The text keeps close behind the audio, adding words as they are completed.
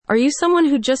Are you someone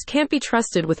who just can't be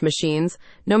trusted with machines,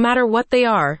 no matter what they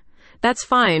are? That's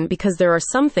fine, because there are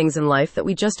some things in life that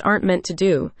we just aren't meant to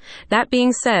do. That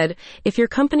being said, if your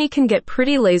company can get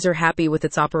pretty laser happy with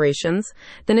its operations,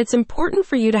 then it's important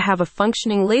for you to have a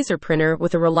functioning laser printer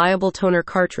with a reliable toner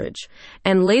cartridge.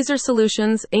 And Laser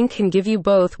Solutions, Inc. can give you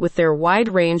both with their wide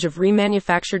range of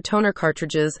remanufactured toner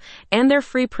cartridges and their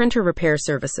free printer repair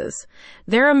services.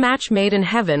 They're a match made in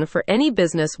heaven for any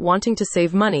business wanting to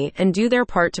save money and do their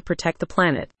part to protect the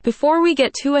planet. Before we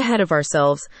get too ahead of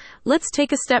ourselves, let's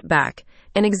take a step back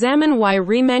and examine why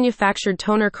remanufactured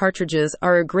toner cartridges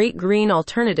are a great green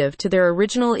alternative to their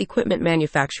original equipment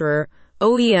manufacturer,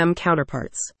 OEM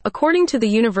counterparts. According to the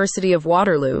University of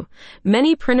Waterloo,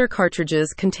 many printer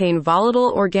cartridges contain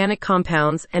volatile organic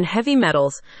compounds and heavy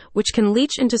metals, which can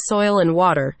leach into soil and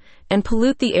water and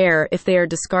pollute the air if they are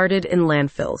discarded in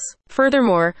landfills.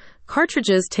 Furthermore,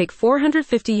 cartridges take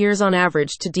 450 years on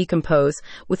average to decompose,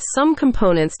 with some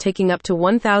components taking up to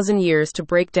 1,000 years to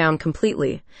break down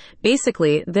completely.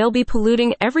 Basically, they'll be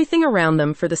polluting everything around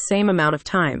them for the same amount of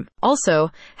time.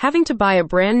 Also, having to buy a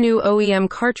brand new OEM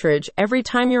cartridge every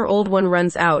time your old one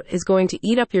runs out is going to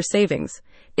eat up your savings.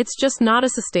 It's just not a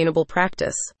sustainable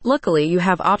practice. Luckily, you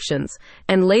have options,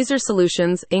 and Laser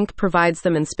Solutions, Inc. provides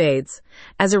them in spades.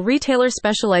 As a retailer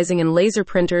specializing in laser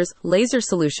printers, Laser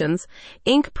Solutions,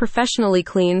 Inc. professionally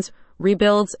cleans,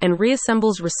 rebuilds, and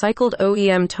reassembles recycled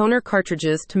OEM toner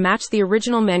cartridges to match the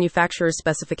original manufacturer's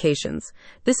specifications.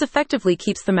 This effectively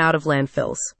keeps them out of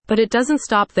landfills. But it doesn't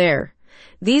stop there.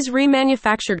 These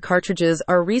remanufactured cartridges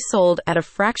are resold at a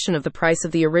fraction of the price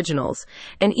of the originals,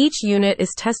 and each unit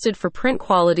is tested for print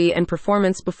quality and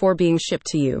performance before being shipped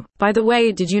to you. By the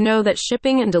way, did you know that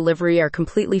shipping and delivery are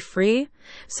completely free?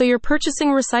 So you're purchasing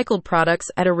recycled products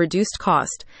at a reduced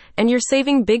cost, and you're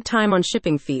saving big time on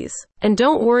shipping fees. And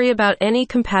don't worry about any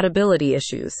compatibility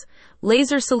issues.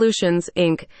 Laser Solutions,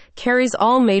 Inc. carries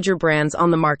all major brands on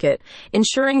the market,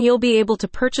 ensuring you'll be able to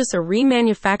purchase a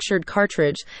remanufactured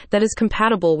cartridge that is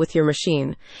compatible with your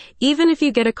machine. Even if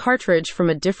you get a cartridge from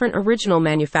a different original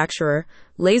manufacturer,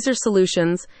 Laser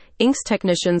Solutions, Inc.'s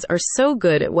technicians are so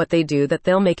good at what they do that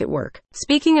they'll make it work.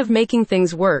 Speaking of making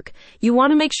things work, you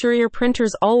want to make sure your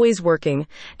printer's always working,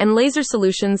 and Laser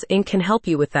Solutions, Inc. can help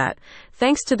you with that,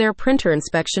 thanks to their printer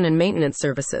inspection and maintenance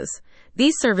services.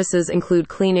 These services include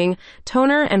cleaning,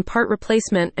 toner and part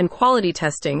replacement, and quality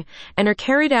testing, and are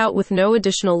carried out with no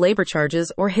additional labor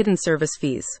charges or hidden service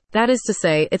fees. That is to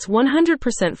say, it's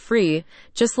 100% free,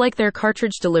 just like their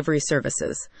cartridge delivery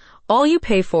services. All you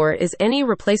pay for is any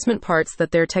replacement parts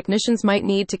that their technicians might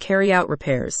need to carry out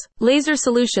repairs. Laser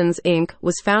Solutions, Inc.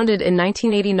 was founded in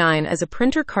 1989 as a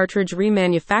printer cartridge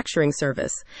remanufacturing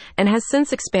service, and has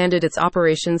since expanded its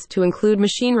operations to include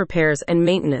machine repairs and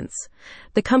maintenance.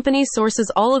 The company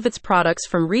sources all of its products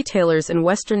from retailers in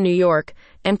Western New York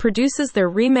and produces their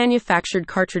remanufactured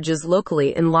cartridges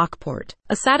locally in Lockport.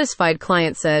 A satisfied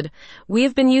client said, "We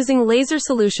have been using Laser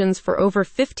Solutions for over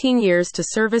 15 years to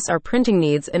service our printing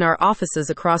needs in our offices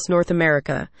across North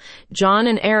America. John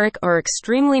and Eric are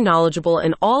extremely knowledgeable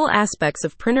in all aspects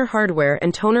of printer hardware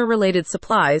and toner-related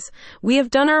supplies. We have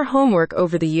done our homework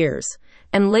over the years."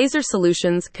 And Laser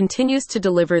Solutions continues to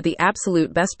deliver the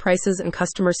absolute best prices and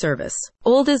customer service.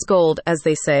 Old is gold, as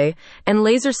they say, and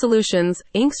Laser Solutions,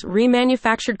 Inc.'s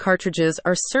remanufactured cartridges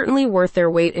are certainly worth their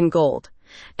weight in gold.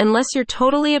 Unless you're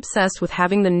totally obsessed with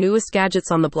having the newest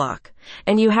gadgets on the block,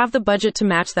 and you have the budget to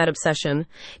match that obsession,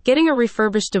 getting a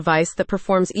refurbished device that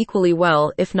performs equally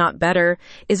well, if not better,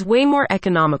 is way more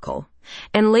economical.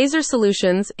 And Laser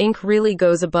Solutions, Inc. really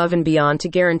goes above and beyond to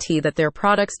guarantee that their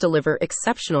products deliver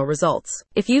exceptional results.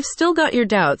 If you've still got your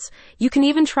doubts, you can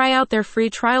even try out their free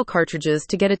trial cartridges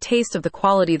to get a taste of the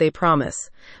quality they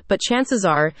promise. But chances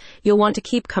are, you'll want to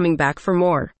keep coming back for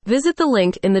more. Visit the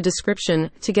link in the description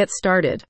to get started.